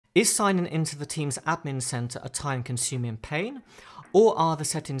Is signing into the Teams admin center a time-consuming pain? Or are the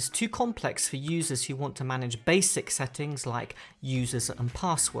settings too complex for users who want to manage basic settings like users and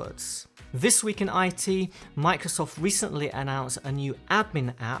passwords? This week in IT, Microsoft recently announced a new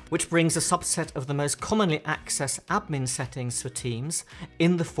admin app which brings a subset of the most commonly accessed admin settings for Teams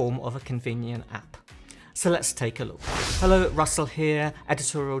in the form of a convenient app. So let's take a look. Hello, Russell here,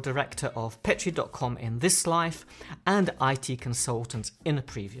 editorial director of Petri.com in this life and IT consultant in a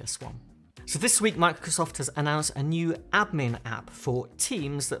previous one. So this week Microsoft has announced a new admin app for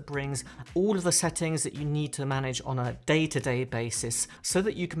Teams that brings all of the settings that you need to manage on a day-to-day basis so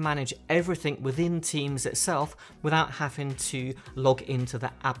that you can manage everything within Teams itself without having to log into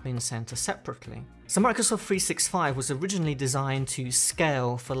the admin center separately. So Microsoft 365 was originally designed to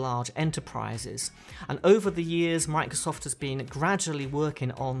scale for large enterprises, and over the years Microsoft has been gradually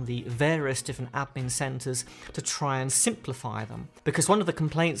working on the various different admin centers to try and simplify them. Because one of the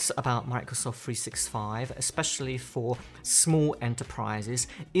complaints about Microsoft 365, especially for small enterprises,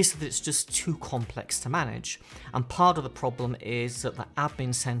 is that it's just too complex to manage. And part of the problem is that the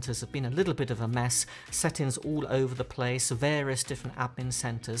admin centers have been a little bit of a mess, settings all over the place, various different admin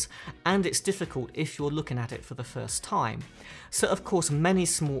centers, and it's difficult if you're looking at it for the first time. So of course many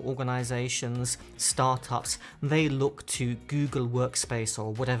small organizations, startups, they look to Google Workspace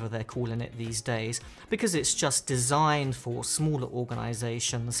or whatever they're calling it these days because it's just designed for smaller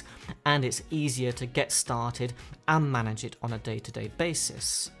organizations and it's easier to get started and manage it on a day-to-day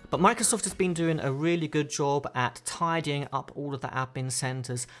basis. But Microsoft has been doing a really good job at tidying up all of the admin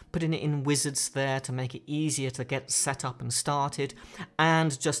centers, putting it in wizards there to make it easier to get set up and started,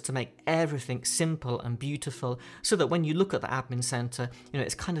 and just to make everything simple and beautiful so that when you look at the admin center,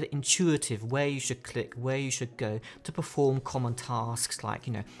 it's kind of intuitive where you should click, where you should go to perform common tasks like,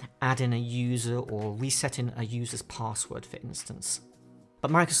 adding a user or resetting a user's password, for instance. But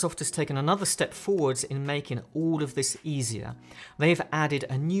Microsoft has taken another step forwards in making all of this easier. They've added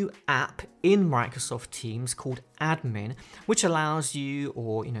a new app in Microsoft Teams called Admin, which allows you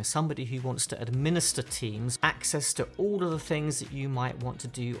or somebody who wants to administer Teams access to all of the things that you might want to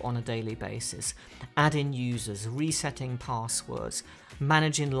do on a daily basis. Adding users, resetting passwords,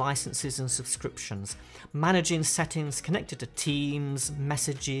 managing licenses and subscriptions, managing settings connected to Teams,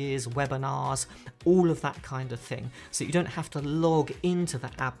 messages, webinars, all of that kind of thing, so you don't have to log into the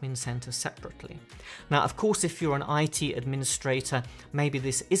admin center separately. Now, of course, if you're an IT administrator, maybe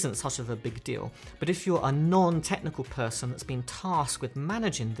this isn't such of a big deal, but if you're a non-technical person that's been tasked with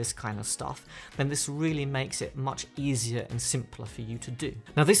managing this kind of stuff, then this really makes it much easier and simpler for you to do.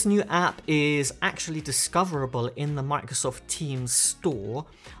 Now, this new app is actually discoverable in the Microsoft Teams store,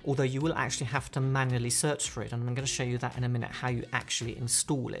 although you will actually have to manually search for it, and I'm going to show you that in a minute, how you actually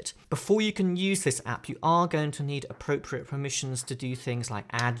install it. Before you can use this app, you are going to need appropriate permissions to do things like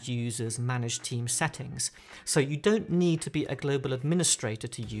add users, manage team settings. So you don't need to be a global administrator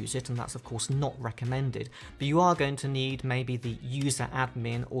to use it, and that's of course not recommended, but you are going to need maybe the user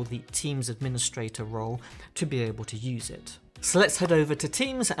admin or the Teams administrator role to be able to use it. So let's head over to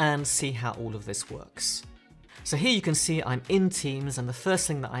Teams and see how all of this works. So here you can see I'm in Teams, and the first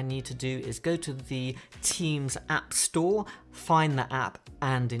thing that I need to do is go to the Teams App Store, find the app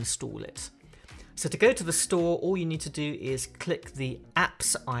and install it. So to go to the store, all you need to do is click the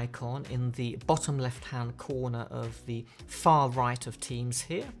apps icon in the bottom left hand corner of the far right of Teams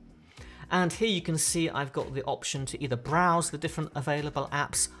here. And here you can see I've got the option to either browse the different available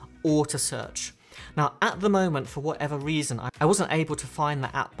apps or to search. Now at the moment, for whatever reason, I wasn't able to find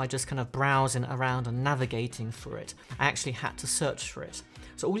the app by just kind of browsing around and navigating for it. I actually had to search for it.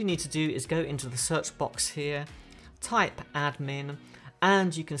 So all you need to do is go into the search box here, type admin,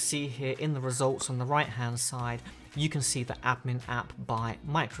 and you can see here in the results on the right hand side, you can see the admin app by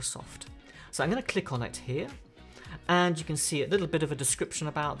Microsoft. So I'm going to click on it here, and you can see a little bit of a description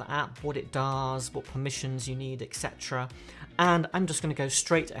about the app, what it does, what permissions you need, etc. And I'm just going to go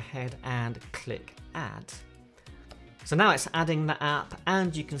straight ahead and click add. So now it's adding the app,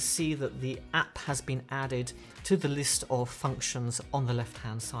 and you can see that the app has been added to the list of functions on the left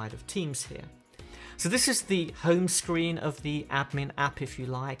hand side of Teams here. So this is the home screen of the admin app, if you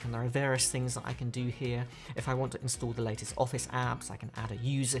like, and there are various things that I can do here. If I want to install the latest Office apps, I can add a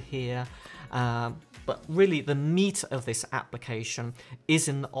user here. But really the meat of this application is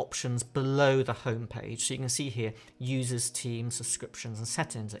in the options below the home page. So you can see here users, teams, subscriptions and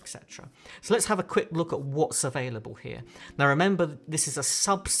settings, etc. So let's have a quick look at what's available here. Now remember, this is a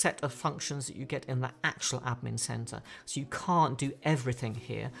subset of functions that you get in the actual admin center. So you can't do everything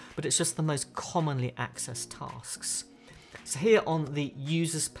here, but it's just the most commonly accessed tasks. So here on the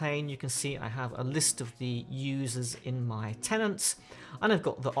users pane, you can see I have a list of the users in my tenants, and I've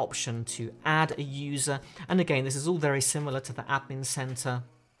got the option to add a user. And again, this is all very similar to the admin center.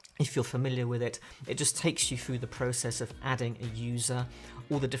 If you're familiar with it, it just takes you through the process of adding a user,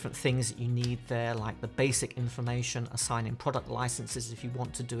 all the different things that you need there, like the basic information, assigning product licenses if you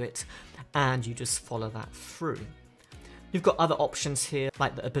want to do it, and you just follow that through. You've got other options here,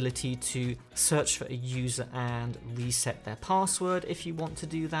 like the ability to search for a user and reset their password if you want to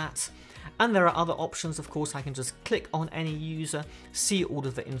do that. And there are other options, of course. I can just click on any user, see all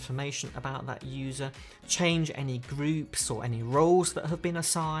of the information about that user, change any groups or any roles that have been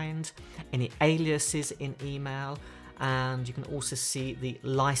assigned, any aliases in email, and you can also see the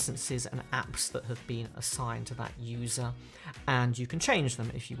licenses and apps that have been assigned to that user, and you can change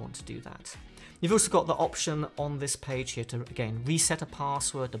them if you want to do that. You've also got the option on this page here to, again, reset a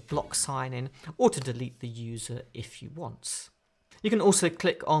password, to block sign in, or to delete the user if you want. You can also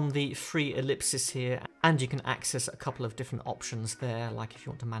click on the three ellipses here, and you can access a couple of different options there, like if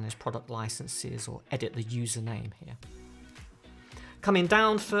you want to manage product licenses or edit the username here. Coming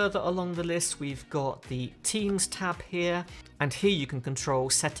down further along the list, we've got the Teams tab here, and here you can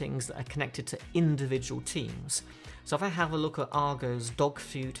control settings that are connected to individual teams. So if I have a look at Argo's dog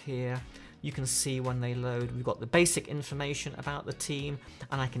food here, you can see when they load, we've got the basic information about the team,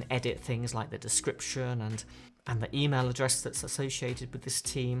 and I can edit things like the description and the email address that's associated with this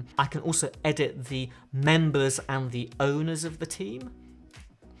team. I can also edit the members and the owners of the team.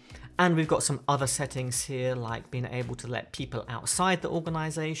 And we've got some other settings here, like being able to let people outside the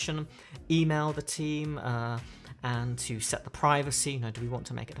organization email the team, and to set the privacy, do we want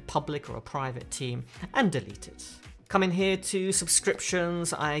to make it a public or a private team, and delete it. Coming here to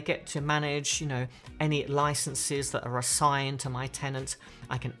subscriptions, I get to manage, any licenses that are assigned to my tenant.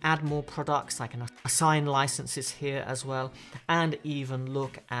 I can add more products, I can assign licenses here as well, and even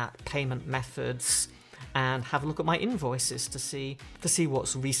look at payment methods and have a look at my invoices to see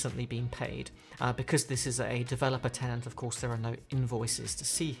what's recently been paid. Because this is a developer tenant, of course, there are no invoices to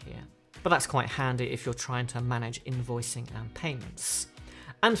see here. But that's quite handy if you're trying to manage invoicing and payments.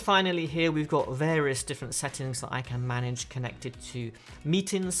 And finally here we've got various different settings that I can manage connected to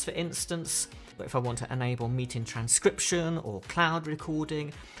meetings, for instance. If I want to enable meeting transcription or cloud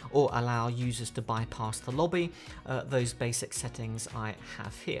recording, or allow users to bypass the lobby, those basic settings I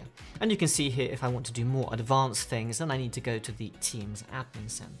have here. And you can see here if I want to do more advanced things, then I need to go to the Teams admin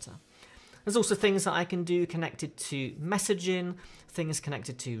center. There's also things that I can do connected to messaging, things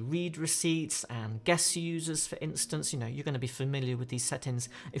connected to read receipts and guest users, for instance. You're going to be familiar with these settings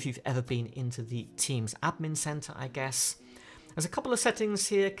if you've ever been into the Teams admin center, I guess. There's a couple of settings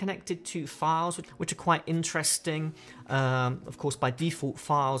here connected to files, which are quite interesting. Of course, by default,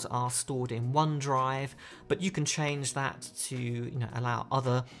 files are stored in OneDrive, but you can change that to allow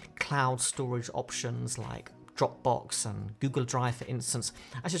other cloud storage options like Dropbox and Google Drive, for instance.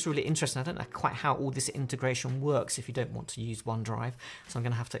 That's just really interesting. I don't know quite how all this integration works if you don't want to use OneDrive, so I'm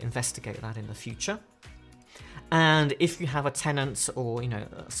going to have to investigate that in the future. And if you have a tenant or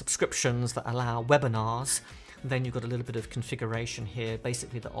subscriptions that allow webinars, then you've got a little bit of configuration here,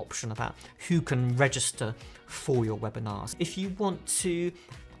 basically the option about who can register for your webinars. If you want to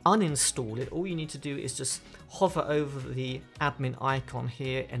uninstall it, all you need to do is just hover over the admin icon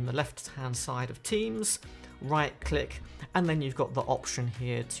here in the left-hand side of Teams, right-click, and then you've got the option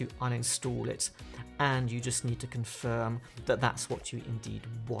here to uninstall it, and you just need to confirm that that's what you indeed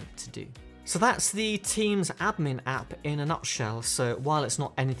want to do. So that's the Teams admin app in a nutshell. So while it's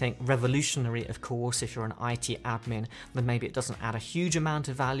not anything revolutionary, of course, if you're an IT admin, then maybe it doesn't add a huge amount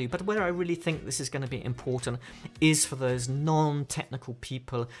of value. But where I really think this is going to be important is for those non-technical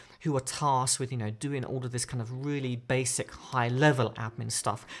people who are tasked with, doing all of this kind of really basic high-level admin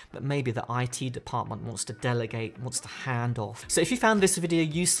stuff that maybe the IT department wants to delegate, wants to hand off. So if you found this video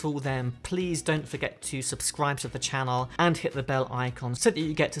useful, then please don't forget to subscribe to the channel and hit the bell icon so that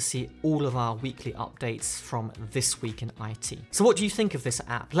you get to see all of our weekly updates from This Week in IT. So what do you think of this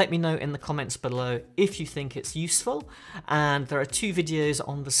app? Let me know in the comments below if you think it's useful. And there are 2 videos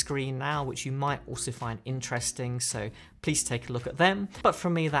on the screen now which you might also find interesting, so please take a look at them. But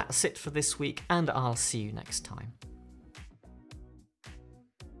from me, that's it for this week, and I'll see you next time.